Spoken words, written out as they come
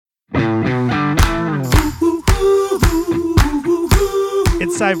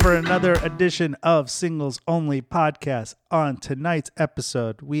It's time for another edition of Singles Only Podcast. On tonight's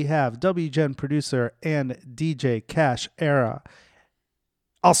episode, we have WGen producer and DJ Cash Era,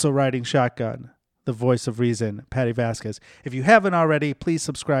 also riding shotgun, the voice of reason, Patty Vasquez. If you haven't already, please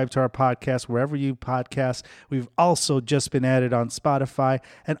subscribe to our podcast wherever you podcast. We've also just been added on Spotify.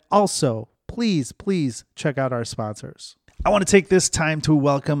 And also, please check out our sponsors. I want to take this time to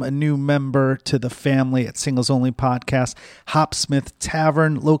welcome a new member to the family at Singles Only Podcast, Hopsmith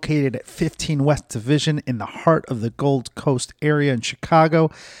Tavern, located at 15 West Division in the heart of the Gold Coast area in Chicago.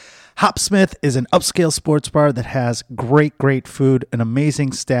 Hopsmith is an upscale sports bar that has great food, an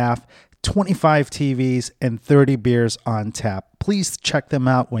amazing staff, 25 TVs, and 30 beers on tap. Please check them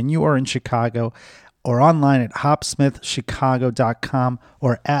out when you are in Chicago or online at hopsmithchicago.com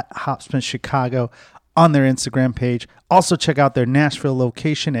or at hopsmithchicago on their Instagram page. Also check out their Nashville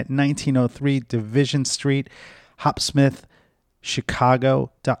location at 1903 Division Street,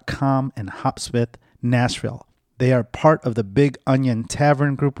 hopsmithchicago.com and Hopsmith Nashville. They are part of the Big Onion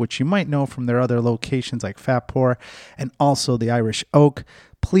Tavern Group, which you might know from their other locations like Fat Pour and also the Irish Oak.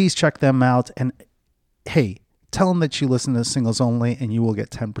 Please check them out. And hey, tell them that you listen to Singles Only and you will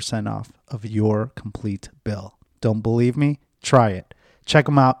get 10% off of your complete bill. Don't believe me? Try it. Check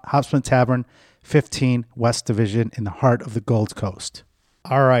them out. Hopsmith Tavern, 15 West Division in the heart of the Gold Coast.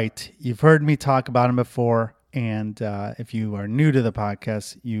 All right. You've heard me talk about them before. And if you are new to the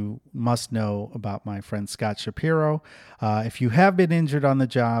podcast, you must know about my friend Scott Shapiro. If you have been injured on the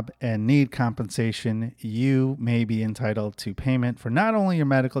job and need compensation, you may be entitled to payment for not only your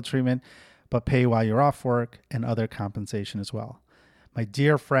medical treatment, but pay while you're off work and other compensation as well. My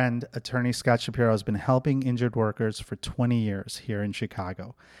dear friend, attorney Scott Shapiro, has been helping injured workers for 20 years here in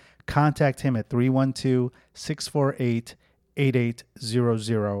Chicago. Contact him at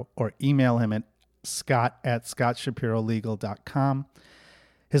 312-648-8800 or email him at scott@scottshapirolegal.com.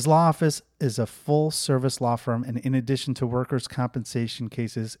 His law office is a full-service law firm, and in addition to workers' compensation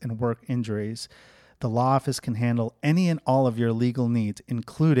cases and work injuries, the law office can handle any and all of your legal needs,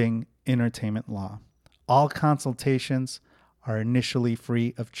 including entertainment law. All consultations are initially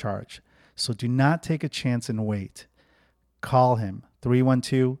free of charge, so do not take a chance and wait. Call him,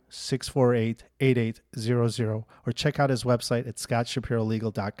 312-648-8800, or check out his website at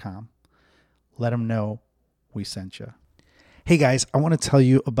scottshapirolegal.com. Let him know we sent you. Hey guys, I want to tell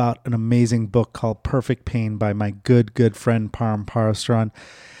you about an amazing book called Perfect Pain by my good friend Param Parastron.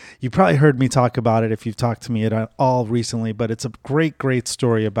 You probably heard me talk about it if you've talked to me at all recently, but it's a great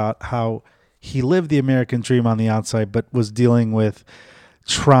story about how he lived the American dream on the outside, but was dealing with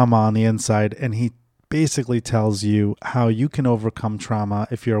trauma on the inside. And he basically tells you how you can overcome trauma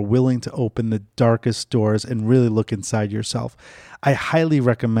if you're willing to open the darkest doors and really look inside yourself. I highly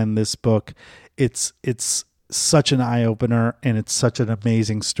recommend this book. It's such an eye-opener, and it's such an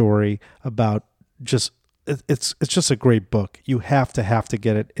amazing story about just it's just a great book. You have to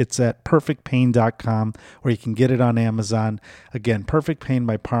get it. It's at perfectpain.com, or you can get it on Amazon. Again, Perfect Pain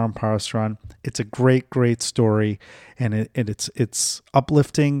by Param Parastron. It's a great story, and it's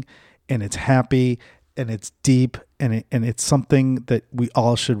uplifting, and it's happy, and it's deep, and it's something that we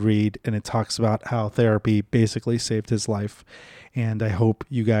all should read. And it talks about how therapy basically saved his life. And I hope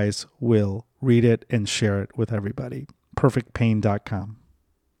you guys will read it and share it with everybody. Perfectpain.com.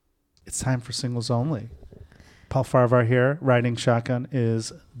 It's time for Singles Only. Paul Farvar here. Riding shotgun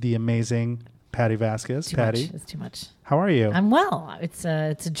is the amazing Patty Vasquez. Patty, it's too much. How are you? I'm well. It's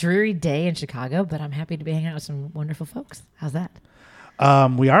a dreary day in Chicago, but I'm happy to be hanging out with some wonderful folks. How's that?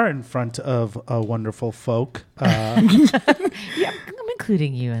 We are in front of a wonderful folk. Yeah, I'm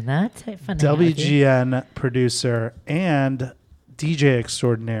including you in that. Fun WGN producer and DJ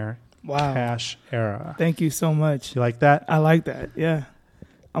extraordinaire, wow. Cash Era. Thank you so much. You like that? I like that. Yeah.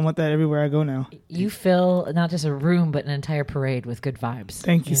 I want that everywhere I go now. You fill not just a room, but an entire parade with good vibes.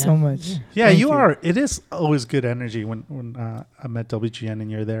 Thank you so much. Yeah, you are. It is always good energy when I'm at WGN and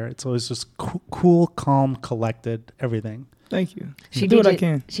you're there. It's always just cool, calm, collected, everything. Thank you. She do what I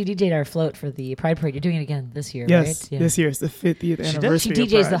can. She DJ'd our float for the Pride Parade. You're doing it again this year, yes, right? Yeah. This year is the 50th anniversary. She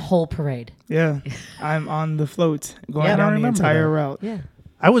DJs the whole parade. Yeah. I'm on the float going down the entire route. Yeah.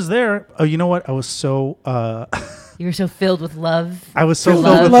 I was there. Oh, you know what? I was so... You were so filled with love. I was so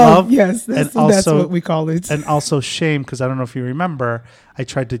filled with love. Yes, that's what we call it. And also shame, because I don't know if you remember, I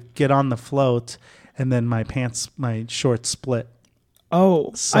tried to get on the float, and then my shorts split.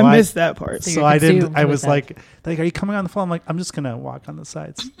 Oh, so I missed that part. So I didn't. I was like, are you coming on the floor? I'm like, I'm just gonna walk on the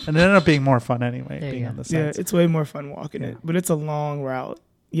sides, and it ended up being more fun anyway. Being on the sides. Yeah, it's way more fun walking it, but it's a long route.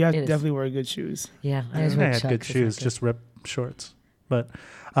 You have to definitely wear good shoes. Yeah, I had good shoes, just rip shorts. but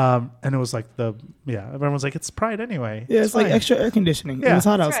and it was like everyone was like, it's Pride anyway. Yeah, it's like fine. extra air conditioning. Yeah. It was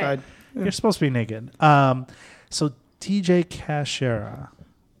hot That's outside. right. You're supposed to be naked. So TJ Cashera,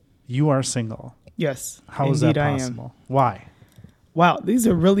 you are single. Yes. How is indeed that I am. possible? Why? Wow, these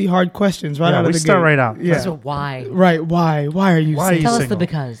are really hard questions right out of we the start gate. right out. Yeah. So why? Right. Why? Why are you Why are you single? Tell us the single?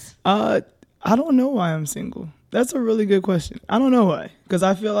 because. I don't know why I'm single. That's a really good question. I don't know why. Because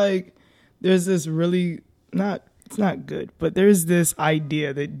I feel like there's this really it's not good, but there's this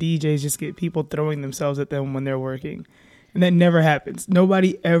idea that DJs just get people throwing themselves at them when they're working. And that never happens.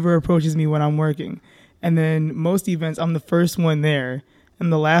 Nobody ever approaches me when I'm working. And then most events, I'm the first one there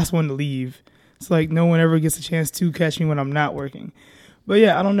and the last one to leave. It's like no one ever gets a chance to catch me when I'm not working. But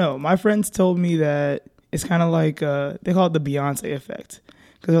yeah, I don't know. My friends told me that it's kind of like, they call it the Beyonce effect.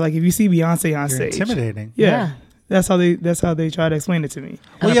 Because they're like, if you see Beyonce on You're stage. intimidating. Yeah. That's how they try to explain it to me.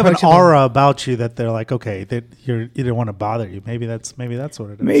 Well, you have an Unapproachable. aura about you that they're like, okay, that you don't want to bother you. Maybe that's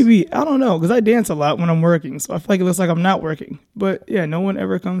what it is. Maybe. I don't know. Because I dance a lot when I'm working. So I feel like it looks like I'm not working. But yeah, no one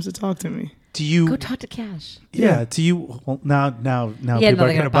ever comes to talk to me. Do you? Go talk to Cash. Yeah. Do you? Well, now Yeah, people no, are they're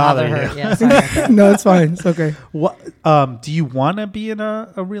going gonna to bother her. you. Yeah, sorry. No, it's fine. It's okay. What? Do you want to be in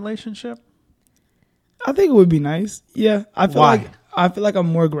a relationship? I think it would be nice. Yeah. I feel Why? like I'm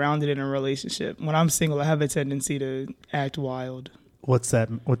more grounded in a relationship. When I'm single, I have a tendency to act wild. What's that?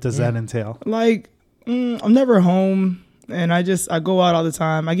 What does that entail? Like, I'm never home. And I go out all the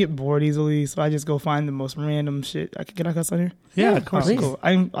time. I get bored easily, so I just go find the most random shit. Can I cuss on here? Yeah, Yeah, of course. please. Cool.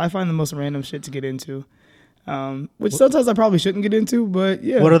 I find the most random shit to get into, which sometimes I probably shouldn't get into, but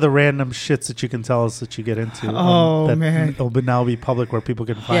yeah. What are the random shits that you can tell us that you get into? Oh, that man. Will now be public where people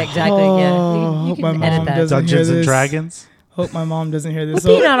can find Yeah, exactly. Yeah. Oh, You hope my can edit mom that. doesn't Dungeons hear and this. Dragons. Hope my mom doesn't hear this.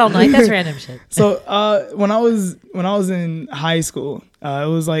 We're being out all night. That's random shit. So when I was in high school, it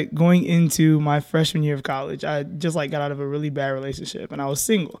was like going into my freshman year of college. I just like got out of a really bad relationship, and I was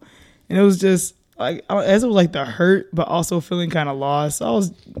single, and it was just like as it was like the hurt, but also feeling kind of lost. So I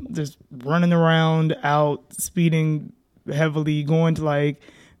was just running around, out speeding heavily, going to like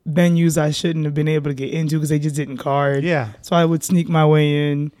venues I shouldn't have been able to get into because they just didn't card. Yeah. So I would sneak my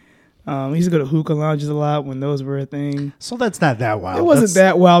way in. I used to go to hookah lounges a lot when those were a thing. So that's not that wild. It wasn't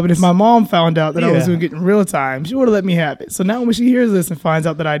that wild, but if my mom found out that I was Yeah. doing it in real time, she would have let me have it. So now when she hears this and finds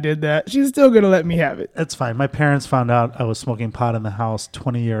out that I did that, she's still going to let me have it. That's fine. My parents found out I was smoking pot in the house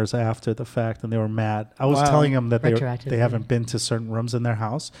 20 years after the fact, and they were mad. I was Wow. telling them that they Retroactively. haven't been to certain rooms in their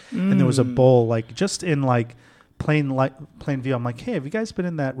house, and there was a bowl like just in like plain view. I'm like, hey, have you guys been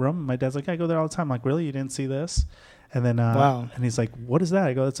in that room? And my dad's like, I go there all the time. I'm like, really? You didn't see this? And then, Wow. and he's like, what is that?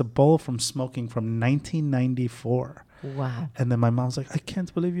 I go, it's a bowl from smoking from 1994. Wow. And then my mom's like, I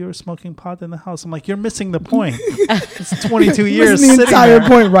can't believe you were smoking pot in the house. I'm like, you're missing the point. It's 22 years Listen to the sitting entire there.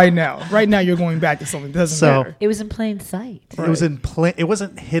 point right now. Right now, you're going back to something that doesn't So- matter. It was in plain sight. It was in plain. It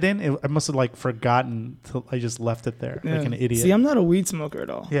wasn't hidden. I must have like forgotten. I just left it there like an idiot. See, I'm not a weed smoker at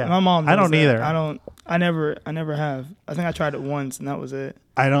all. Yeah. My mom. I knows don't that. either. I never have. I think I tried it once, and that was it.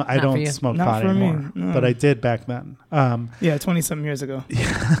 I Not for don't you. smoke Not pot for me, anymore, no. but I did back then. Yeah, 20-something years ago.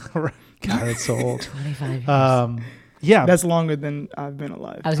 God, that's so old. 25 years. Yeah, That's longer than I've been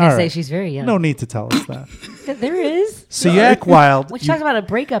alive. I was going all to say right. she's very young. no need to tell us that. There is. So you act wild. When she You, talks about a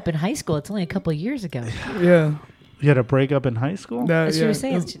breakup in high school, it's only a couple of years ago. Yeah. you had a breakup in high school. That's what she was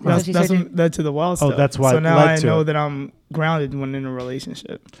saying. That's, That's what she that's said what led to the wild Oh, stuff. that's why So it now led I to know it. that I'm grounded when in a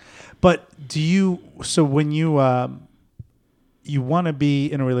relationship. But do you? So when you want to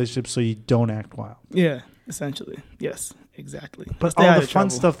be in a relationship so you don't act wild. Yeah, essentially. Yes, exactly. But Stay out all the of fun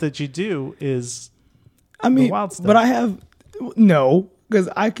trouble. stuff that you do is I mean, wild stuff. but I have because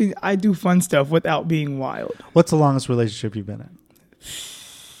I do fun stuff without being wild. what's the longest relationship you've been in?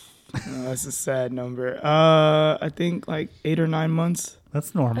 Oh, that's a sad number. I think like 8 or 9 months. That's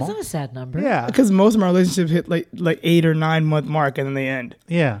That's normal. not a sad number. Yeah, Because most of my relationships hit like 8 or 9 month mark and then they end.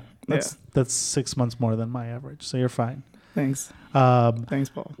 yeah. That's 6 months more than my average, so you're fine. Thanks, thanks,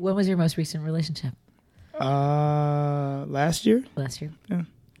 Paul. When was your most recent relationship? Last year. Last year. It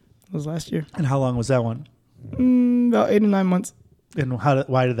was last year. And how long was that one? About 8 or 9 months. And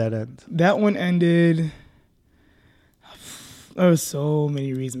why did that end? That one ended. There were so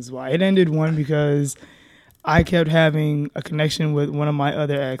many reasons why. It ended, one, because I kept having a connection with one of my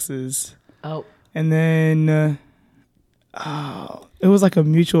other exes. Oh, And then it was like a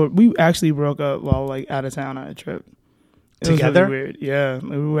mutual. We actually broke up while like out of town on a trip. It was Together? really weird. Yeah, like,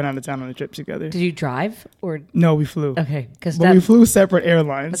 we went out of town on a trip together. Did you drive or No, we flew. okay? Because But we flew separate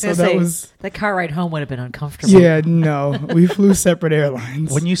airlines, so that was that car ride home would have been uncomfortable. yeah. No, we flew separate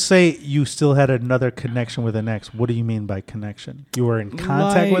airlines. When you say you still had another connection with an ex, what do you mean by connection? You were in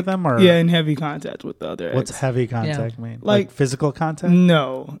contact with them, or yeah, in heavy contact with the other ex. what's heavy contact mean? Like- physical contact?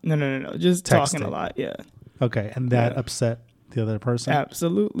 No. Just talking Texting. a lot. Yeah, Okay, and that Yeah. upset the other person.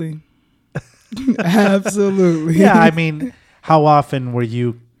 absolutely, absolutely. Yeah, I mean, how often were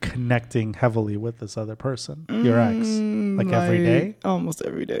you connecting heavily with this other person, your ex? Like every day? Almost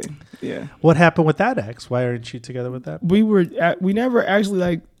every day. Yeah. What happened with that ex? Why aren't you together with that? We never actually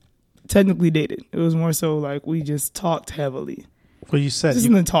like technically dated. It was more so like we just talked heavily. Well, you said Just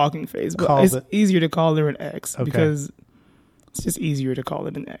in the talking phase, but called it's it- easier to call her an ex Okay. because it's just easier to call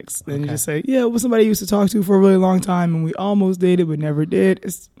it an ex than you Okay. just say, yeah, it was somebody I used to talk to for a really long time and we almost dated but never did.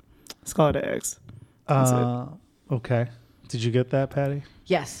 Let's call it an ex. That's okay. Did you get that, Patty?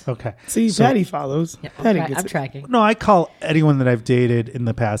 Yes. Okay. See, So- Patty follows. Yeah, Patty I'm, gets I'm it. tracking. No, I call anyone that I've dated in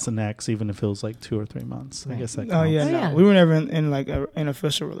the past an ex, even if it was like 2 or 3 months. I Right. guess that Oh counts. yeah, Oh, no, yeah. we were never in like an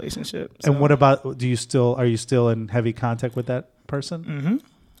official relationship. And what about? Are you still in heavy contact with that person? Mm-hmm.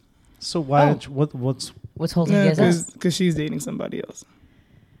 So why? Oh. Don't you, what's What's holding you guys up? Because she's dating somebody else.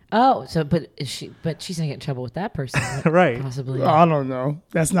 Oh, so but she's gonna get in trouble with that person, right? possibly. I don't know.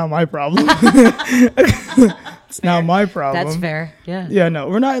 That's not my problem. It's not my problem. That's fair. Yeah. Yeah, no,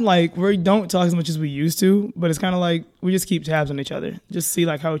 we're not like we don't talk as much as we used to, but it's kind of like we just keep tabs on each other, just see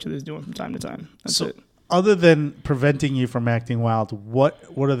like how each other's doing from time to time. That's So- it. Other than preventing you from acting wild, what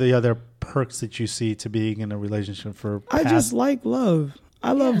are the other perks that you see to being in a relationship for? I just like love.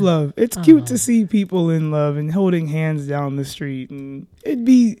 I love Yeah. love. It's cute to see people in love and holding hands down the street, and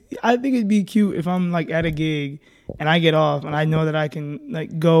I think it'd be cute if I'm like at a gig and I get off and I know that I can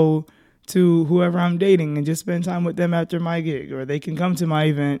like go to whoever I'm dating and just spend time with them after my gig, or they can come to my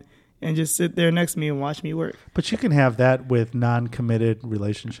event and just sit there next to me and watch me work. But you can have that with non-committed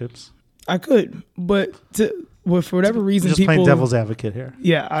relationships. I could, but for whatever reason, Just people playing devil's advocate here.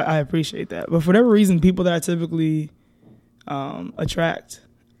 Yeah, I appreciate that. But for whatever reason, people that I typically attract,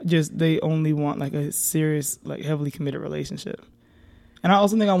 just they only want like a serious, like heavily committed relationship. And I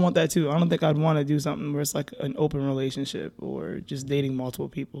also think I want that too. I don't think I'd want to do something where it's like an open relationship or just dating multiple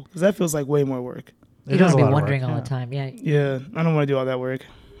people, because that feels like way more work. You It don't is a want to be lot of wondering work, all yeah. the time. Yeah. Yeah, I don't want to do all that work.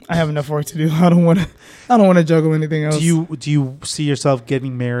 I have enough work to do. I don't want to juggle anything else. Do you see yourself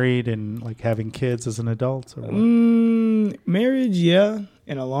getting married and like having kids as an adult? Or what? Marriage, yeah,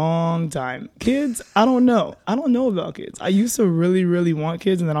 in a long time. Kids, I don't know. I don't know about kids. I used to really, really want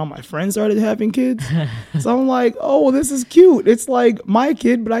kids, and then all my friends started having kids. So I'm like, oh, well, this is cute. It's like my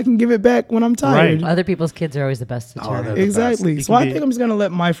kid, but I can give it back when I'm tired. Right. Other people's kids are always the best to Oh, turn. they're the Exactly. best. So You I can be- think I'm just gonna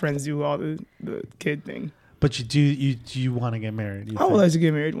let my friends do all the kid thing. But you want to get married? I would like to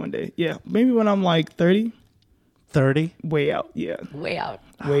get married one day. Yeah, maybe when I'm like 30. 30? Way out. Yeah, Way out.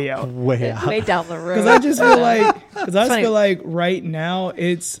 way out. Way out. Way down the road. Because I just feel like, funny. right now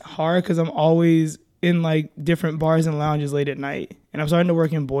it's hard because I'm always in like different bars and lounges late at night, and I'm starting to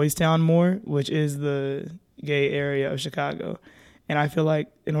work in Boys Town more, which is the gay area of Chicago. And I feel like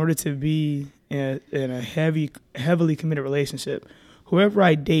in order to be in a heavily committed relationship, whoever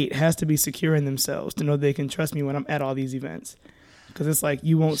I date has to be secure in themselves to know they can trust me when I'm at all these events. Because it's like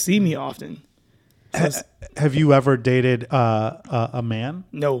you won't see me often. So Have you ever dated a man?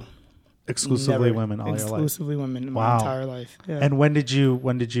 no, Exclusively never. women all your life. Exclusively women in Wow. my entire life. Yeah. And when did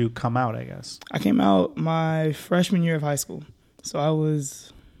you come out? I guess. I came out my freshman year of high school. So I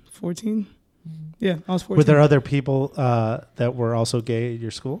was 14. Yeah, I was 14. Were there other people that were also gay at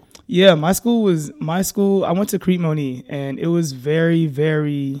your school? Yeah, my school. I went to Crete Moni, and it was very,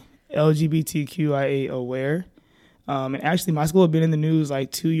 very LGBTQIA aware. And actually, my school had been in the news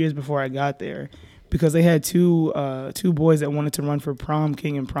like 2 years before I got there, because they had two boys that wanted to run for prom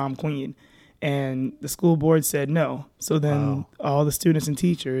king and prom queen, and the school board said no. So then all the students and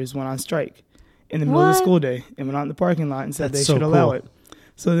teachers went on strike in the middle of the What? school day and went out in the parking lot and said That's they so should allow cool. it.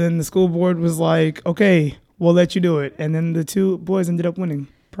 So then the school board was like, okay, we'll let you do it. And then the two boys ended up winning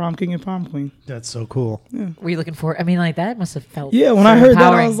prom king and prom queen. That's so cool. Were you looking for? I mean, like that must have felt. Yeah, when so I heard that, I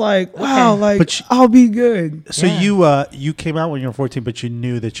empowering. was like, wow, Okay. like But I'll be good. So Yeah. you came out when you were 14, but you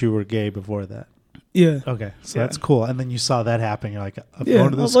knew that you were gay before that. Yeah. Okay, so Yeah. that's cool. And then you saw that happen. You're like, I'm Yeah, going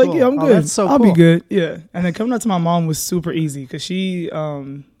to I the was school. like, yeah, I'm Oh, good. that's so I'll cool. be good. Yeah. And then coming out to my mom was super easy because she,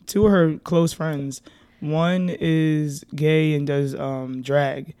 two of her close friends, one is gay and does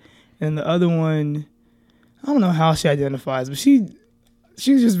drag, and the other one, I don't know how she identifies, but she's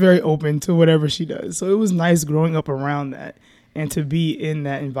just very open to whatever she does. So it was nice growing up around that. and to be in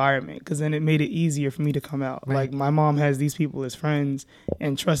that environment, because then it made it easier for me to come out. Right. Like my mom has these people as friends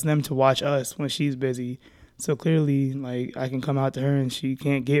and trust them to watch us when she's busy. So clearly, like, I can come out to her and she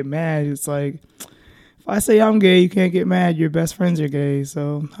can't get mad. It's like, if I say I'm gay, you can't get mad. Your best friends are gay.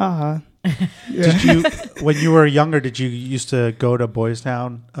 So, haha. Yeah. Did you, when you were younger, did you used to go to Boys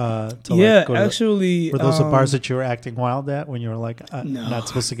Town? Yeah, go to actually. were those the bars that you were acting wild at when you were like, No. not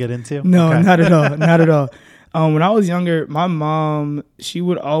supposed to get into? No, Okay. not at all. Not at all. When I was younger, my mom, she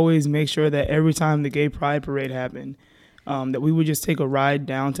would always make sure that every time the gay pride parade happened, that we would just take a ride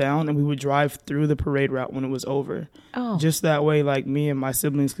downtown and we would drive through the parade route when it was over. Oh, Just that way, like, me and my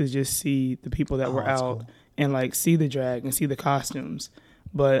siblings could just see the people that were that's out cool. and, like, see the drag and see the costumes.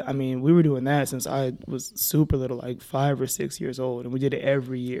 But, I mean, we were doing that since I was super little, like 5 or 6 years old, and we did it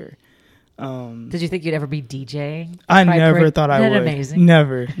every year. did you think you'd ever be DJing? I Pride never Parade? thought I Isn't that would. amazing?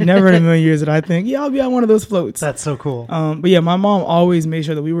 Never in a million years did I think, yeah, I'll be on one of those floats. That's so cool. But yeah, my mom always made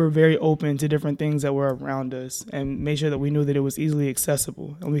sure that we were very open to different things that were around us, and made sure that we knew that it was easily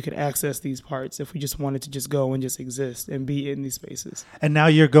accessible and we could access these parts if we just wanted to just go and just exist and be in these spaces. And now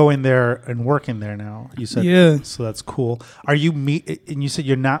you're going there and working there now. You said, Yeah. So that's cool. Are you and you said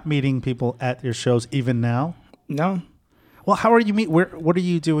you're not meeting people at your shows even now? No, Well, how are you what are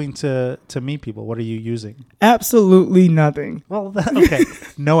you doing to meet people? What are you using? absolutely nothing. Well, okay.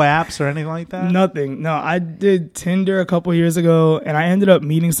 No apps or anything like that? Nothing. No, I did Tinder a couple years ago, and I ended up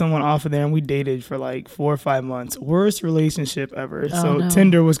meeting someone off of there, and we dated for like 4 or 5 months. Worst relationship ever. Oh, So no.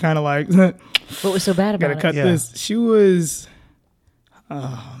 Tinder was kind of like, What was so bad about gotta it? cut Yeah. this. She was,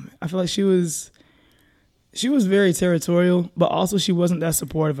 I feel like she was very territorial, but also she wasn't that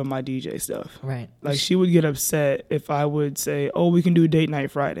supportive of my DJ stuff. Right. Like, she would get upset if I would say, "Oh, we can do date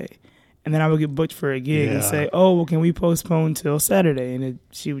night Friday," and then I would get booked for a gig and Yeah. say, "Oh, well, can we postpone till Saturday?" And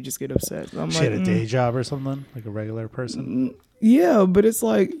she would just get upset. So I'm She like, had a day job or something, like a regular person. yeah, but it's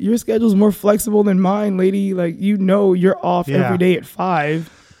like, your schedule's more flexible than mine, lady. Like, you're off Yeah. every day at 5.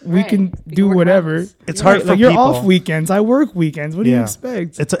 We Right. can You do work whatever. around this. It's Right, hard for like, you're people. off weekends. I work weekends. What do you Yeah.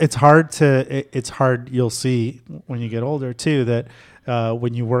 expect? It's hard it's hard. You'll see when you get older too that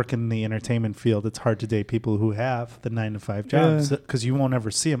when you work in the entertainment field, it's hard to date people who have the 9 to 5 jobs because you won't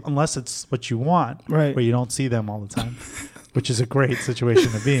ever see them unless it's what you want, Right. where you don't see them all the time, which is a great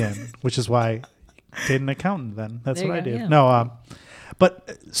situation to be in. Which is why I date an accountant. Then that's There what I you go, do. yeah. No,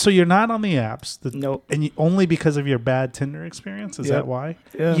 but so you're not on the apps. Nope. And only because of your bad Tinder experience? Is Yep. that why?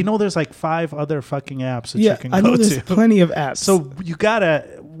 Yeah. You know, there's like 5 other fucking apps that Yeah, you can I go know there's to. plenty of apps. So you gotta.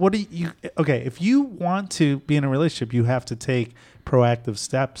 What do you? Okay, if you want to be in a relationship, you have to take proactive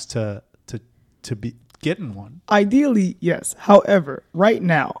steps to get in one. ideally, yes. However, right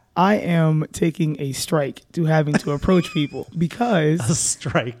now, I am taking a strike to having to approach people because A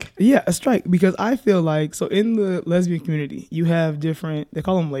strike. yeah, a strike, because I feel like, so in the lesbian community, you have different, they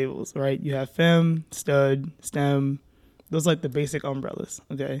call them labels, right? You have femme, stud, stem. Those are like the basic umbrellas,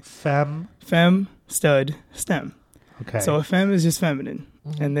 okay? Femme. Femme, stud, stem. Okay. So a femme is just feminine,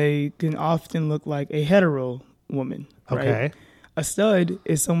 and they can often look like a hetero woman, right? okay. A stud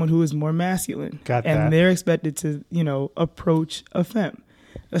is someone who is more masculine. Got and that. they're expected to, approach a femme.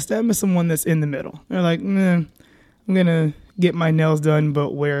 A stem is someone that's in the middle. They're like, I'm going to get my nails done,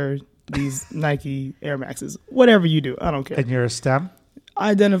 but wear these Nike Air Maxes. Whatever you do, I don't care. And you're a STEM.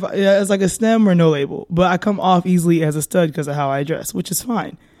 I identify as like a stem or no label, but I come off easily as a stud because of how I dress, which is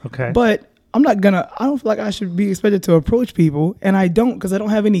fine. Okay. But I don't feel like I should be expected to approach people, and I don't, because I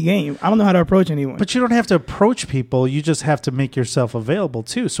don't have any game. I don't know how to approach anyone. But you don't have to approach people. You just have to make yourself available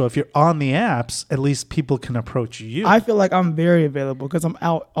too. So if you're on the apps, at least people can approach you. I feel like I'm very available because I'm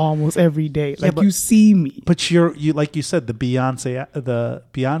out almost every day. Yeah, Like, but- you see me. But you like you said, the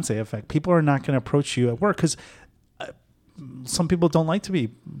Beyonce effect. People are not going to approach you at work because some people don't like to be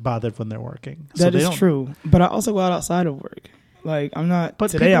bothered when they're working. So That they is don't- true. But I also go out outside of work. Like, I'm not. But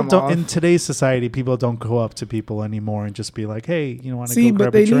today people I'm don't. off. In today's society, people don't go up to people anymore and just be like, "Hey, you want to See, go but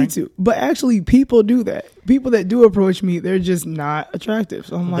grab a they drink?" need to. But actually, people do that. People that do approach me, they're just not attractive.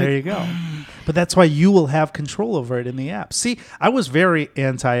 So I'm like, There you go. But that's why you will have control over it in the app. See, I was very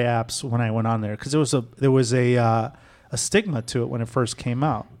anti-apps when I went on there because there was a stigma to it when it first came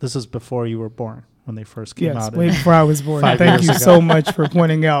out. This is before you were born, when they first came yes, out. way before I was born. 5 Thank years you ago. so much for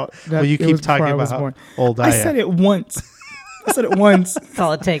pointing out that Well, you it keep was before talking I was about how born. old I I am. said it once. I said it once. That's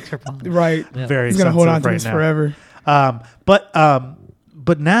all it takes for Paul. Right. Yeah. Very He's gonna hold on sensitive to right this now. forever.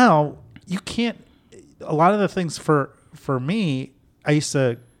 But now you can't. A lot of the things for me, I used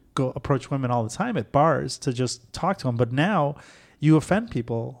to go approach women all the time at bars to just talk to them. But now you offend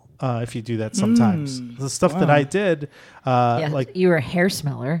people if you do that sometimes. The stuff that wow. I did, Yeah, like you were a hair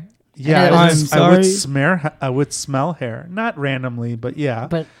smeller. Yeah, that was- I'm I would smell hair, not randomly, but yeah,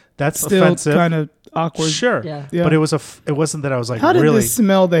 But that's Still offensive. kind of awkward. Sure, yeah. Yeah. but it wasn't that I was like How did really. this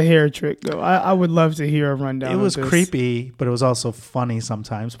smell the hair trick go? I would love to hear a rundown. It was of this. creepy, but it was also funny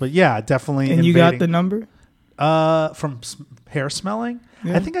sometimes. But yeah, definitely. And you got invading- the number? from hair smelling.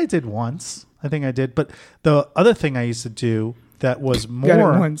 Yeah. I think I did once. But the other thing I used to do that was Got it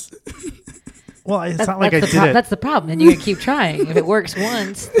more. once. Well, it's not like I that's did it. That's the problem. And you gotta keep trying. If it works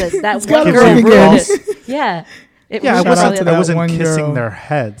once, that gotta one girl be ruined good. it. Yeah. It Yeah, I ruined Shout out wasn't. to the I that wasn't one kissing girl. their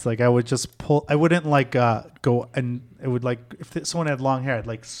heads. Like I would just pull. I wouldn't like go and it would like if someone had long hair, I'd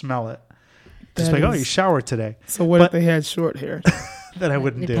like smell it. Just That like, oh, is- you showered today. So what But- if they had short hair? That I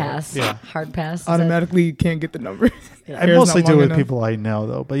wouldn't do. pass. Yeah. Hard pass. Is that- Automatically, you can't get the number. Yeah. I Hair's mostly not do it long with enough. people I know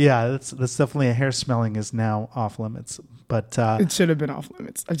though. But yeah, that's definitely a hair smelling is now off limits. But It should have been off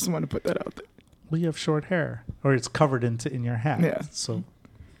limits. I just want to put that out there. well, you have short hair, or it's covered in your hat. Yeah. So.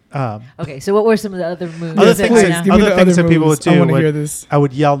 Okay, so what were some of the other moves? Other that things right that- now? give me other the things other that people moves. would I do want to would- hear this. I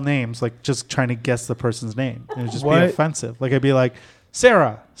would yell names, like just trying to guess the person's name. It would just What? be offensive. Like I'd be like,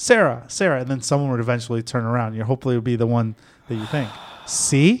 Sarah, Sarah, Sarah. And then someone would eventually turn around. You hopefully would be the one that you think.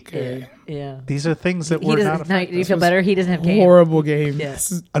 See? Okay. Yeah. These are things that He were not doesn't. Now, effective. do you feel better? He doesn't have game. Horrible game. Yeah.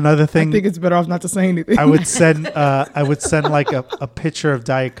 This is- Another I thing think it's better off not to say anything. I would send like a picture of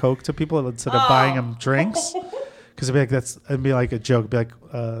Diet Coke to people instead of buying them drinks. Because it'd be like a joke. It'd be like,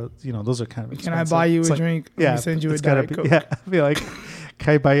 those are kind of Can I expensive. buy you It's a like, drink? Let Yeah, me send you a it's gotta Diet be, Coke. yeah. I'd be like,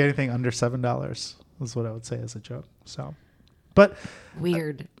 can I buy anything under $7? Is what I would say as a joke. So, but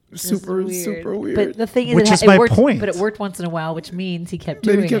Weird. Just Super, super weird. But the thing is, Which is it my worked, point. But it worked once in a while, which means he kept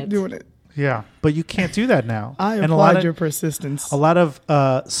Then doing he kept it. doing it. yeah, but you can't do that now. I And a lot applaud of your persistence. a lot of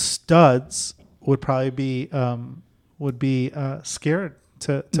studs would probably be scared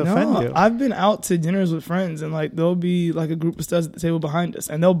to offend you. I've been out to dinners with friends, and like there'll be like a group of studs at the table behind us,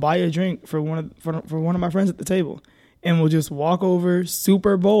 and they'll buy a drink for one of my friends at the table, and we'll just walk over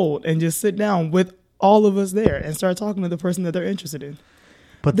super bold and just sit down with all of us there and start talking to the person that they're interested in.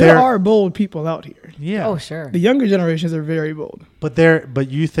 But There are bold people out here. yeah. Oh, sure. The younger generations are very bold. But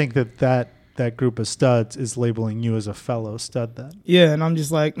you think that group of studs is labeling you as a fellow stud then? Yeah, and I'm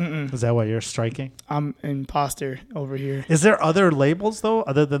just like, mm-mm, Is that why you're striking? I'm imposter over here. Is there other labels though,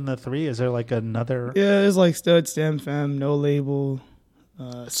 other than the three? Is there like another? Yeah, there's like stud, stem, femme, no label,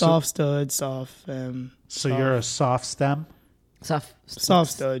 soft stud, soft femme. So you're a soft stem, Soft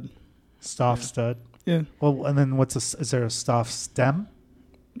stud. soft stud. Yeah, Well, and then is there a soft stem?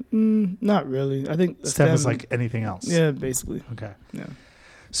 not really. I think the Stem is like anything else. yeah, basically. Okay. Yeah.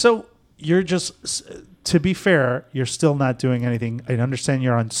 So you're just, to be fair, you're still not doing anything. I understand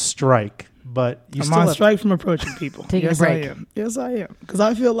you're on strike, but you I'm still on have, strike from approaching people. Taking a yes, break. I am. Yes, I am. Because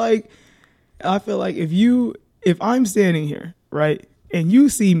I feel like if I'm standing here, right, and you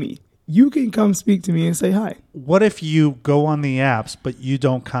see me, you can come speak to me and say hi. What if you go on the apps, but you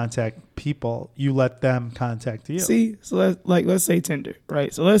don't contact people? You let them contact you. See, so let's say Tinder,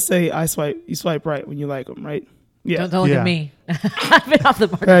 right? So let's say you swipe right when you like them, right? Yeah. Don't look Yeah. at me. I've been off the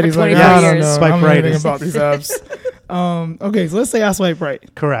market Patty's for like, 24 I don't years. know. Swipe I don't know right anything is- about these apps. Okay, so let's say I swipe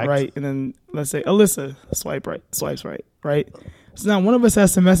right. Correct. Right, and then let's say Alyssa swipes right, right? So now one of us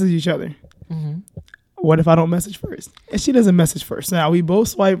has to message each other. Mm-hmm. What if I don't message first? And she doesn't message first. Now we both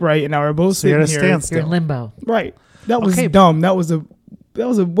swipe right, and now we're both So you're sitting at a here. standstill. You're in limbo. Right. That was Okay. dumb. That was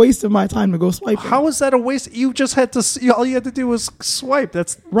a waste of my time to go swiping. How is that a waste? You just had to. All you had to do was swipe.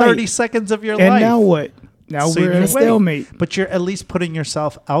 That's Right. 30 seconds of your and life. now what? Now So we're you at a wait. stalemate. But you're at least putting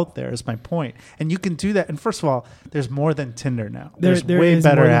yourself out there. Is my point. And you can do that. And first of all, there's more than Tinder now. There's There way is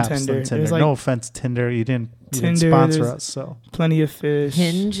better more than apps Tinder. than Tinder. There's, like, No offense, Tinder. You didn't Tinder, sponsor there's- us. So Plenty of fish.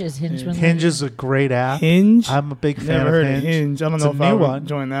 Hinge is Hinge one. Hinge is a great app. Hinge. I'm a big fan Never of heard Hinge. of Hinge. I don't It's know a if I new would one.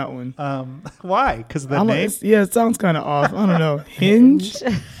 join that one. Why? Because of the I don't- name. yeah, it sounds kind of off. I don't know. Hinge.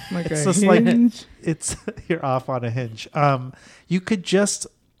 Like It's a just like- hinge. It's you're off on a hinge. You could just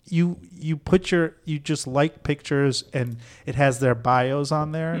you just like pictures and it has their bios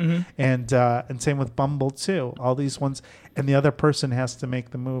on there, Mhm. and same with Bumble too. All these ones, and the other person has to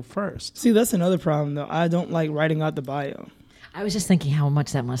make the move first. See, that's another problem though. I don't like writing out the bio. I was just thinking how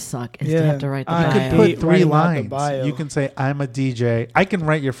much that must suck is to Yeah. have to write the I You bio. could hate put 3 writing out the lines. bio. You can say I'm a DJ. I can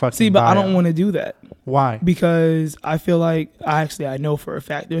write your fucking. See, but I bio. don't want to do that Why? because I feel like I know for a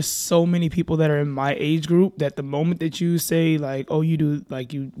fact there's so many people that are in my age group that the moment that you say like, oh, you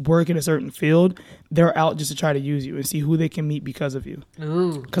work in a certain field, they're out just to try to use you and see who they can meet because of you.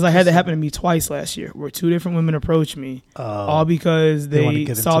 Ooh. Because I had that happen to me twice last year, where 2 different women approached me, all because They wanna they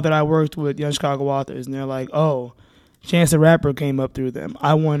get saw into- that I worked with Young Chicago authors, and they're like, "Oh, Chance the Rapper came up through them.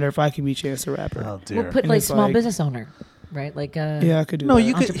 I wonder if I can be Chance the Rapper." Oh We'll dear. put And like it's small like- business owner. right? Like Yeah, I could do No, that.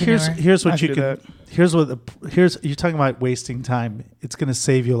 you could. Here's Entrepreneur. what I you could do can. that. Here's you're talking about wasting time. It's going to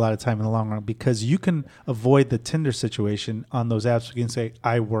save you a lot of time in the long run because you can avoid the Tinder situation on those apps. You can say,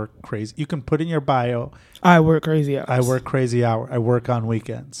 "I work crazy." You can put in your bio, I work crazy hours. "I work crazy hour. I work on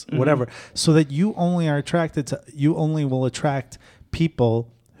weekends, whatever," so that you only will attract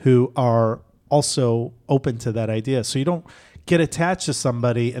people who are also open to that idea. So you don't get attached to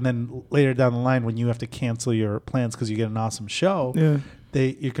somebody and then later down the line when you have to cancel your plans because you get an awesome show. Yeah.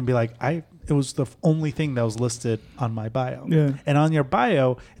 You can be like, it was the only thing that was listed on my bio. Yeah. And on your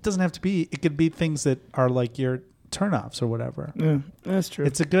bio, it doesn't have to be, it could be things that are like your turnoffs or whatever. Yeah, that's true.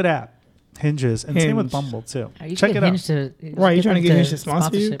 It's a good app. Hinges. And same with Hinge. Bumble too. You Check get it out. Hinge to, Right, you trying to them get Hinge to sponsor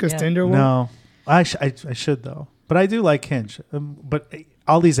you? sponsorship, Because yeah. Tinder won't? No, I should though. But I do like Hinge. But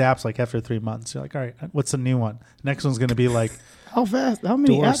all these apps, like after 3 months, you're like, all right, what's the new one? Next one's going to be like How fast? How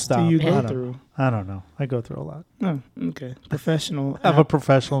many apps doorstop. do you I go don't through? I don't know. I go through a lot. Oh, okay. Professional. I have a app.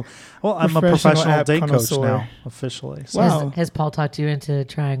 professional. Well, I'm a Professional professional app date coach connoisseur. now, officially. So. Wow. Has Paul talked you into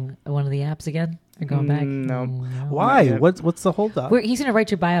trying one of the apps again? Or going back? No. Why? yet. What's the holdup? He's going to write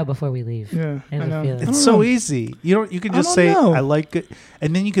your bio before we leave. Yeah, I have I a know. feeling. I don't It's so know. easy. You can I just don't say know. I like it,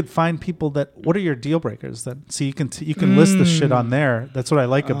 and then you could find people that. What are your deal breakers? Then so you can list the shit on there. That's what I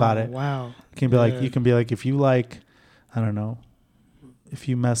like about Oh, it. Wow. You can be like Yeah. you can be like if you like, I don't know, if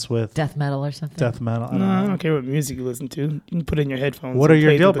you mess with Death metal or something. death metal. I No, don't I know. don't care what music you listen to. You can put it in your headphones. What are and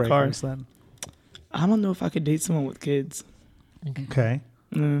your play deal through the car. breakers then? I don't know if I could date someone with kids. Okay,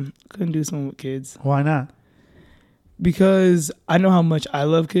 Couldn't do someone with kids why not? because I know how much I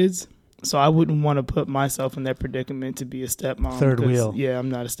love kids. So I wouldn't want to put myself in that predicament to be a stepmom. Third 'cause, wheel. Yeah, I'm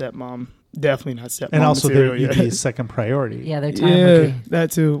not a stepmom. Definitely not stepmom. And also, material you'd yet. be a second priority. Yeah, their time Yeah, would be.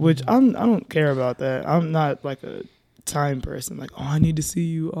 that too. Which I don't care about that. I'm not like a time person. Like, oh, I need to see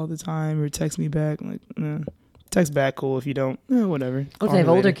you all the time or text me back. I'm like, text back cool. If you don't, whatever. What if Call they have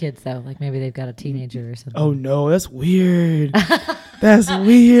me older later. kids, though? Like maybe they've got a teenager or something. Oh no, that's weird. That's Is it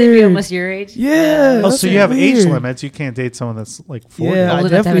weird. almost your age? Yeah. Oh, That's so you have age weird. limits. You can't date someone that's like 40. Yeah, I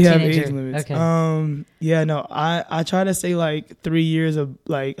Old enough to have a definitely have teenager. age limits. Okay. Yeah, no, I try to say like 3 years of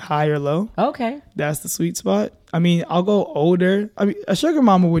like high or low. Okay. That's the sweet spot. I mean, I'll go older. I mean, a sugar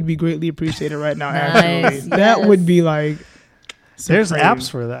mama would be greatly appreciated right now. Nice, Actually, that yes. would be like. There's supreme. apps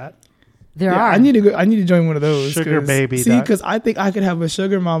for that. There Yeah, are. I need to join one of those. Sugar 'cause- baby See, dot- because I think I could have a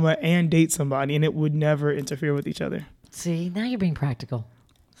sugar mama and date somebody, and it would never interfere with each other. See, now you're being practical.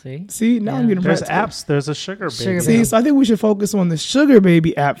 See? See, now I'm Yeah. getting There's practical. apps. There's a sugar baby. Sugar See, baby. so I think we should focus on the sugar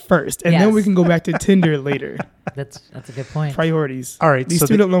baby app first, and then Yes. we can go back to Tinder later. That's a good point. Priorities. All right, These so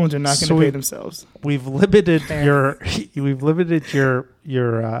student loans are not going so to pay we- themselves. We've limited Fair. your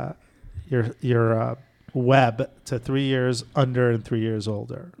web to 3 years under and 3 years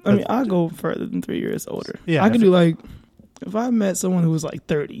older. I mean, I go further than 3 years older. Yeah, I could if- do like if I met someone who was like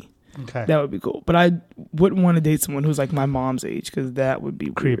 30, okay. that would be cool. But I wouldn't want to date someone who's like my mom's age because that would be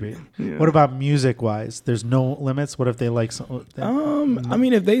Creepy. weird. Yeah. What about music wise? There's no limits. What if they like some? I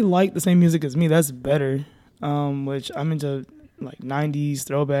mean, if they like the same music as me, that's better. Which I'm into like 90s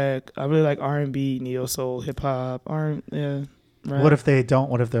throwback. I really like R&B, neo soul, hip hop. Yeah. Right. What if they don't?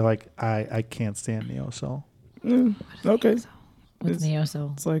 What if they're like, I can't stand neo soul? Okay. What's It's- neo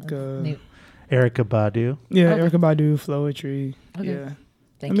soul? It's like New- Erica Badu. yeah, Okay. Erykah Badu, Flowetry. Okay. Yeah.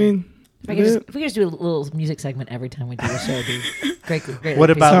 Thank I you. mean, If we could just do a little music segment every time we do a show, it'd be great. What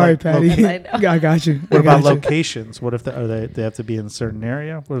about sorry, like, Patty. I know. I got you. What I about got you. locations? What if they have to be in a certain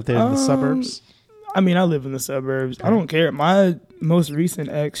area? What if they're in the suburbs? I mean, I live in the suburbs. I don't care. My most recent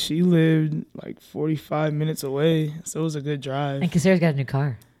ex, she lived like 45 minutes away, so it was a good drive. And Kasera's got a new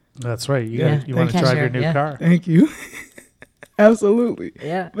car. That's right. You Yeah. you want to Thank drive you. your new Yeah. car. Thank you. Absolutely.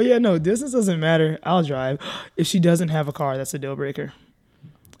 Yeah. But yeah, no, distance doesn't matter. I'll drive. If she doesn't have a car, that's a deal breaker.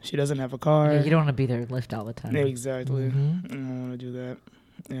 She doesn't have a car. Yeah, you don't want to be there lift all the time. Exactly. Mhm. I don't want to do that.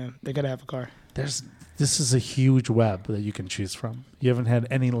 Yeah, they gotta have a car. This is a huge web that you can choose from. You haven't had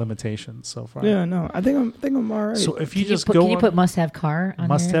any limitations so far. Yeah, no, I think I'm all right. So if you Can you just put, go can you on put must have car on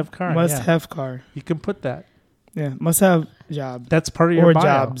must your- have car, must yeah. have car. You can put that. Yeah, must have job That's part of your or bio.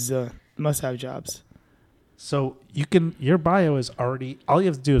 jobs. Must have jobs. So your bio is already, all you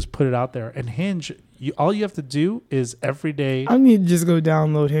have to do is put it out there. And Hinge, all you have to do is every day. I need to just go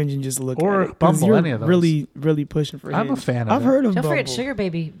download Hinge and just look Or at it. 'cause Bumble, you're any of those. really pushing for I'm a Hinge. fan of I've it. heard of Don't Bumble. forget Sugar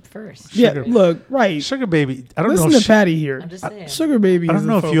Baby first. Yeah, Sugar- look, right. Sugar Baby, I don't Listen know. to Patty here. I'm just saying. Sugar Baby I is don't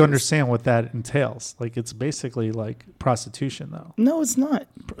the know if you focus. understand what that entails. Like, it's basically like prostitution, though. No, it's not.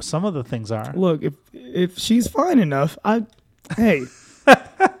 Some of the things are. Look, if she's fine enough, hey,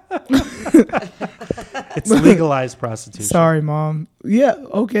 It's legalized prostitution. sorry, mom. Yeah,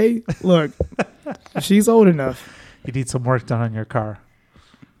 okay. Look, if she's old enough. You need some work done on your car.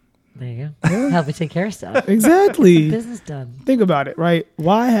 There you go. Help me take care of stuff. Exactly. Business done. Think about it, right?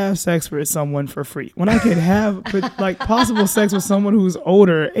 Why have sex with someone for free when I could have like possible sex with someone who's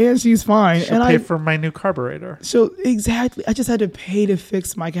older and she's fine, She'll and pay I for my new carburetor. so exactly. I just had to pay to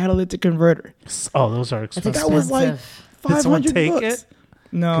fix my catalytic converter. Oh, those are That's expensive. That was like expensive. Did someone 500 take bucks. it?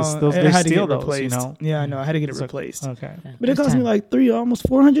 No, 'Cause those- it they had to steal get those, you replaced. know? Yeah, I know. I had to get it It's like- replaced. Okay. Yeah, But it cost me time. like almost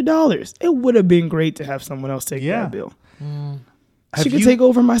 $400. It would have been great to have someone else take Yeah. that bill. Mm. Have She could you- take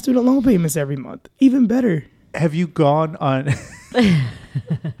over my student loan payments every month. Even better. Have you gone on?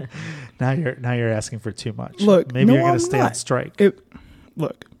 Now you're asking for too much. Look, maybe no, you're gonna I'm stay on not. strike.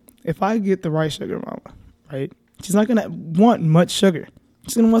 Look, if I get the right sugar mama, right, she's not gonna want much sugar.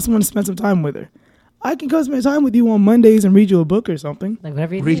 She's gonna want someone to spend some time with her. I can come spend time with you on Mondays and read you a book or something. Like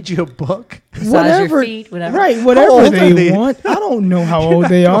whatever you Read need. you a book. Massage Whatever. your feet, whatever. Right, How whatever old are they they? want. I don't know how old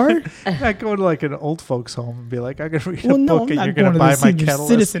they are. Not going to like an old folks home and be like, I'm gonna read Well, a no, book I'm and you're not gonna going to buy the my senior Catalyst.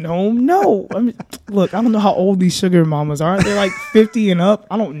 citizen home. No, I mean, look, I don't know how old these sugar mamas are. They're like 50 and up.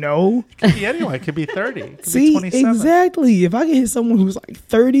 I don't know. Could be anyone. It could be 30. It could be See, 27. exactly. If I can hit someone who's like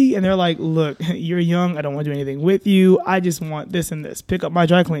 30 and they're like, look, you're young. I don't want to do anything with you. I just want this and this. Pick up my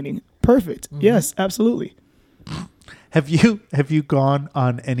dry cleaning. Perfect. Mm-hmm. Yes, absolutely. Have you gone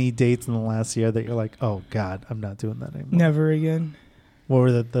on any dates in the last year that you're like, oh God, I'm not doing that anymore? Never again. What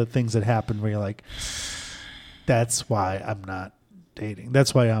were the things that happened where you're like, that's why I'm not dating.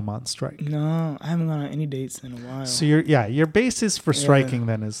 That's why I'm on strike. No, I haven't gone on any dates in a while. So your basis for striking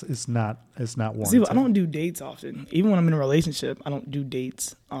then is not warranted. See, I don't do dates often. Even when I'm in a relationship, I don't do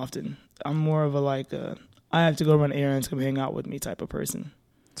dates often. I'm more of a I have to go run errands, come hang out with me type of person.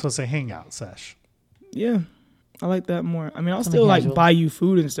 So it's a hangout sesh. Yeah, I like that more. I mean, I'll Something still casual. buy you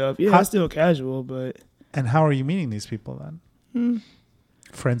food and stuff. Yeah, How- it's still casual, but And how are you meeting these people then?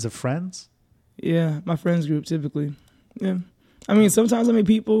 Friends of friends? yeah, my friends group typically. Yeah, I mean, sometimes I meet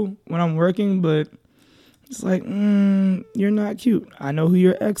people when I'm working, but it's like, you're not cute. I know who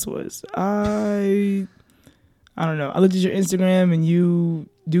your ex was. I don't know. I looked at your Instagram and you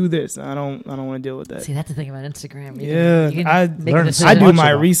do this. I don't want to deal with that. See, that's the thing about Instagram. Yeah, I make a learn decision. I do much my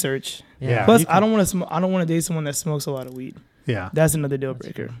about- research. Yeah. Plus, you I don't want to. I don't want to date someone that smokes a lot of weed. Yeah. That's another deal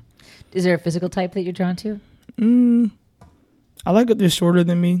breaker. Is there a physical type that you're drawn to? I like if they're shorter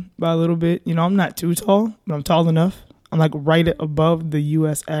than me by a little bit. You know, I'm not too tall, but I'm tall enough. I'm like right above the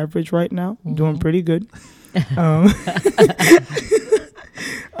U.S. average right now. I'm doing pretty good.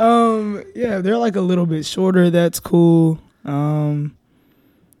 Yeah, they're like a little bit shorter. That's cool.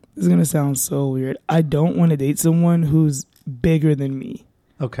 This is gonna sound so weird. I don't want to date someone who's bigger than me.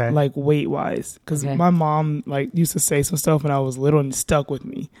 Okay. Like weight wise, because Okay. my mom used to say some stuff when I was little and it stuck with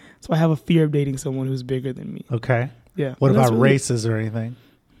me. So I have a fear of dating someone who's bigger than me. Okay. Yeah. What But that's about really- races or anything?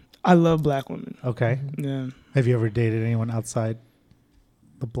 I love black women. Okay. Yeah. Have you ever dated anyone outside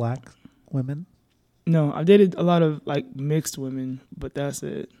the black women? No, I've dated a lot of mixed women, but that's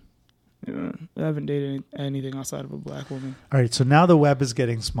it. Yeah, I haven't dated anything outside of a black woman. All right. So now the web is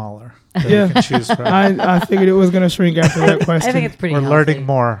getting smaller. That Yeah. You can choose from. I figured it was gonna shrink after that question. I think it's pretty We're healthy. learning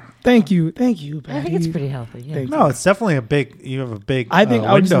more. Thank you, I think it's Patty. pretty healthy. Yeah. Thank No, it's definitely you have a big I think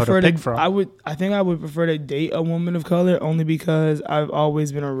I would just window prefer to pick from. I think I would prefer to date a woman of color only because I've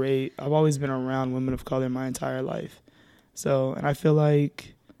always been around women of color my entire life. So, and I feel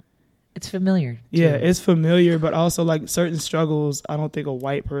like It's familiar. yeah, too. it's familiar, but also certain struggles I don't think a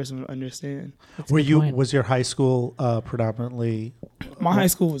white person would understand. That's a good point. Was your high school predominantly My high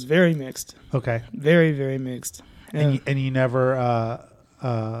school was very mixed, okay? very very mixed. Yeah. And you never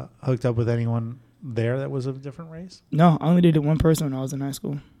hooked up with anyone there that was of a different race No, I only dated one person when I was in high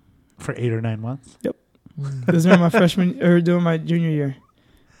school. for 8 or 9 months? Mm. This was during my freshman or during my junior year.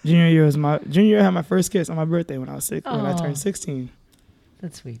 Junior year I had my first kiss on my birthday when I was when I Aw. turned 16.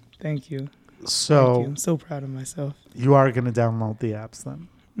 That's sweet. Thank you. Thank you. So I'm so proud of myself. you are going to download the apps then?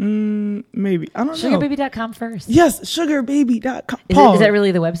 Maybe. I don't know. Sugarbaby.com first. Yes, sugarbaby.com. Is that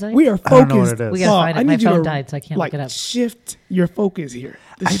really the website? We are I don't know what focused. it is. We gotta Paul, find I it. My need you phone to, died, so I can't look it up. shift your focus here.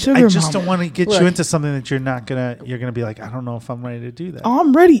 The I sugar just don't mama. want to get Look. you into something that you're gonna be like, I don't know if I'm ready to do that.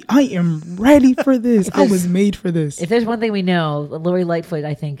 I'm ready. I am ready for this. If I was there's- made for this. If there's one thing we know, Lori Lightfoot,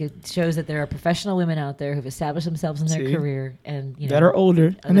 I think it shows that there are professional women out there who've established themselves in their See? career and That are older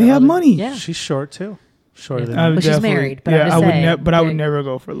and that they are have older. money. Yeah. She's short too. Shorter Yeah. than I you. would But she's definitely- married, but I'm just I would saying, but I would there- never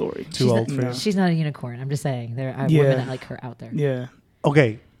go for Lori. Too she's old not, for you. She's not a unicorn. I'm just saying there are Yeah. women that like her out there. Yeah.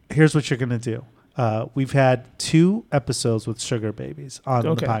 Okay, here's what you're gonna do. we've had 2 episodes with sugar babies on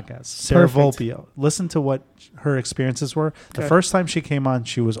Okay. the podcast. Sarah Perfect. Volpio. Listen to what her experiences were. The Okay. first time she came on,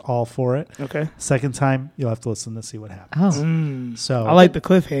 she was all for it. Okay. Second time, you'll have to listen to see what happened. Oh, So I like the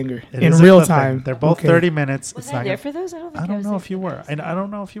cliffhanger it in is a real cliffhanger. time. They're both Okay. 30 minutes. was It's I not there gonna- for those? I don't think I I don't was know there if you for were. those. And I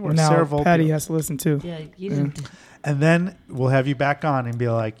don't know if you were. Now Sarah Volpio. Patty has to listen too. Yeah, you didn't. And then we'll have you back on and be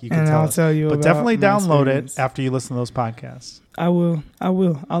like, you can And tell I'll us. tell you But about definitely my download experience. it after you listen to those podcasts. I will.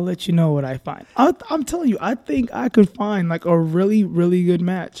 I'll let you know what I find. I'm telling you, I think I could find like a really, really good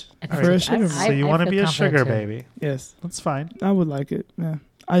match for a sugar. So you want to feel be a confident sugar too. baby. Yes, That's fine. I would like it. Yeah,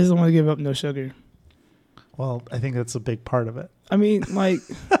 I just don't want to give up no sugar. Well, I think that's a big part of it. I mean, like,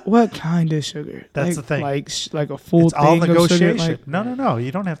 what kind of sugar? That's like, the thing. Like a full It's all thing of negotiation. sugar. Like, No.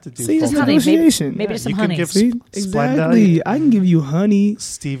 You don't have to do see, it's full honey, maybe- negotiation. maybe just some you can honey. give See, Splenda, exactly. I can give you honey.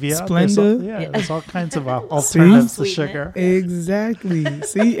 stevia. Splenda. There's all kinds of alternatives to Sweeten it. sugar. Exactly.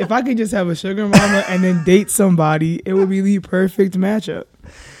 See, if I could just have a sugar mama and then date somebody, it would be the perfect matchup.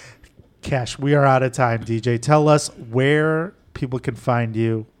 Cash, we are out of time, DJ. Tell us where people can find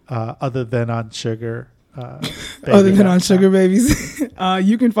you other than on Sugar. Other than on Sugar Babies.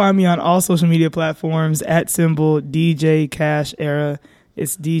 You can find me on all social media platforms at symbol DJ Cash Era.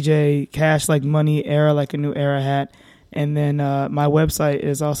 It's DJ Cash like money, era like a new era hat. And then my website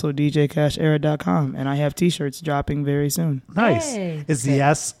is also djcashera.com. And I have t-shirts dropping very soon. Nice. Hey. Is the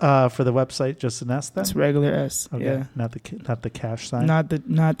S for the website just an S then? It's regular S. Okay. Yeah. Not the cash sign. Not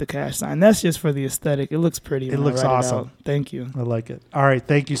the cash sign. That's just for the aesthetic. It looks pretty. It when I looks write awesome. out. Thank you. I like it. All right.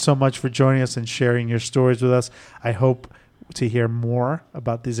 Thank you so much for joining us and sharing your stories with us. I hope to hear more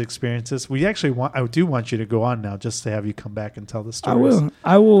about these experiences. I do want you to go on now just to have you come back and tell the stories.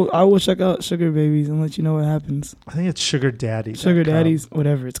 I will check out Sugar Babies and let you know what happens. I think it's Sugar Daddy. Sugar Daddies,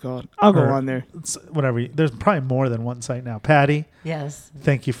 whatever it's called. I'll go on there. It's whatever. There's probably more than one site now. Patty, Yes.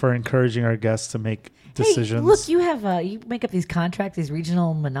 thank you for encouraging our guests to make decisions. Hey, look, you have you make up these contracts, these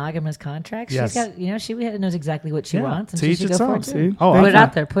regional monogamous contracts. Yes. She's got, she knows exactly what she Yeah, wants, and to she each should its go for own. it too. See? Oh, Put I'm it not-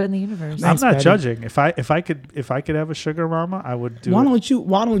 out there, put it in the universe. Thanks, I'm not Patty. judging. If I could have a sugar mama, I would do Why it. don't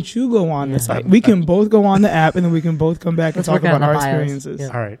you go on the Yeah. site? We can both go on the app and then we can both come back and Let's talk work on about our the bios. experiences.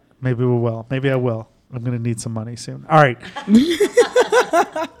 Yeah. All right. Maybe we will. Maybe I will. I'm going to need some money soon. All right.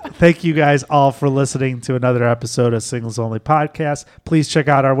 Thank you guys all for listening to another episode of Singles Only Podcast. Please check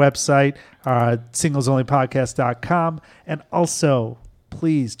out our website, singlesonlypodcast.com. And also,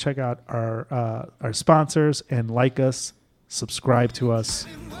 please check out our sponsors and like us, subscribe to us,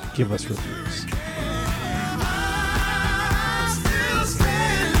 give us reviews.